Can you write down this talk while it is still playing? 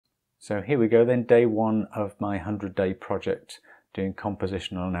So here we go then, day one of my 100-day project doing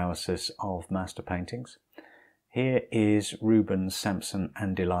compositional analysis of master paintings. Here is Rubens' Samson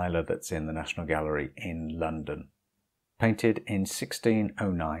and Delilah that's in the National Gallery in London, painted in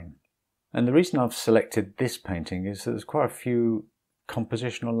 1609. And the reason I've selected this painting is that there's quite a few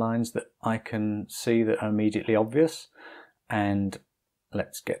compositional lines that I can see that are immediately obvious, and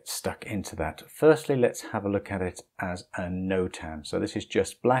let's get stuck into that. Firstly, let's have a look at it as a no-tan. So this is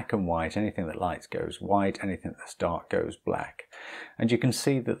just black and white. Anything that lights goes white, anything that's dark goes black. And you can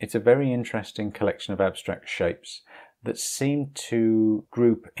see that it's a very interesting collection of abstract shapes that seem to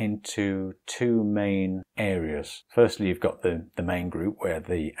group into two main areas. Firstly, you've got the main group where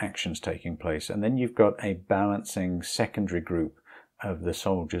the action's taking place, and then you've got a balancing secondary group of the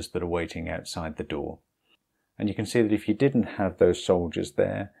soldiers that are waiting outside the door. And you can see that if you didn't have those soldiers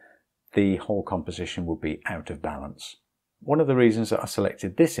there, the whole composition would be out of balance. One of the reasons that I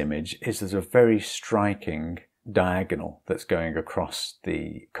selected this image is there's a very striking diagonal that's going across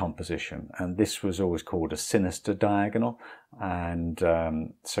the composition, and this was always called a sinister diagonal, and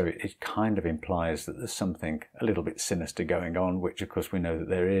so it kind of implies that there's something a little bit sinister going on, which of course we know that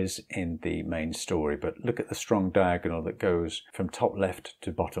there is in the main story. But look at the strong diagonal that goes from top left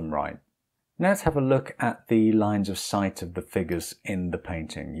to bottom right. Now let's have a look at the lines of sight of the figures in the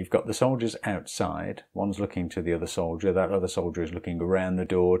painting. You've got the soldiers outside, one's looking to the other soldier, that other soldier is looking around the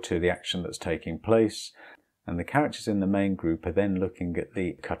door to the action that's taking place, and the characters in the main group are then looking at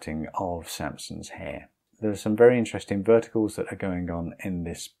the cutting of Samson's hair. There are some very interesting verticals that are going on in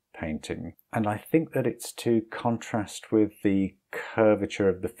this painting, and I think that it's to contrast with the curvature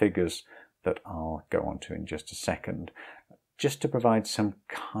of the figures that I'll go on to in just a second, just to provide some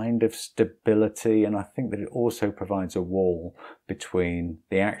kind of stability, and I think that it also provides a wall between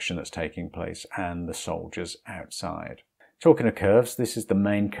the action that's taking place and the soldiers outside. Talking of curves, this is the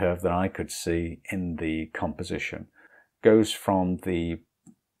main curve that I could see in the composition. Goes from the,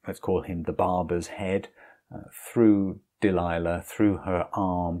 let's call him the barber's head, through Delilah, through her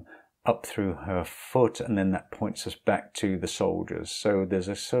arm, up through her foot, and then that points us back to the soldiers. So there's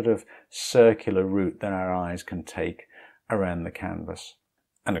a sort of circular route that our eyes can take around the canvas.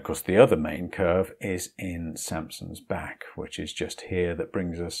 And of course the other main curve is in Samson's back, which is just here, that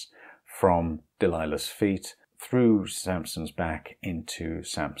brings us from Delilah's feet through Samson's back into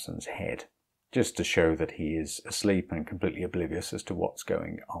Samson's head, just to show that he is asleep and completely oblivious as to what's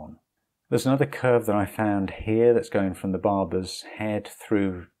going on. There's another curve that I found here that's going from the barber's head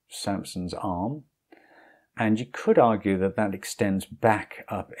through Samson's arm, and you could argue that that extends back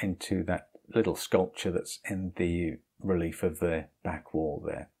up into that little sculpture that's in the relief of the back wall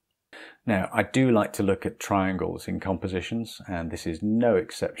there. Now, I do like to look at triangles in compositions, and this is no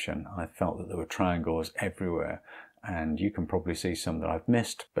exception. I felt that there were triangles everywhere, and you can probably see some that I've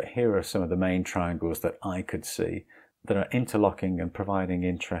missed, but here are some of the main triangles that I could see that are interlocking and providing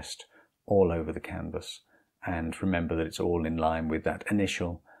interest all over the canvas. And remember that it's all in line with that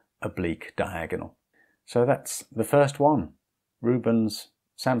initial oblique diagonal. So that's the first one. Rubens'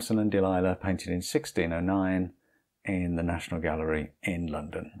 Samson and Delilah, painted in 1609 in the National Gallery in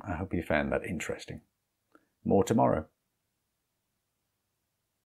London. I hope you found that interesting. More tomorrow.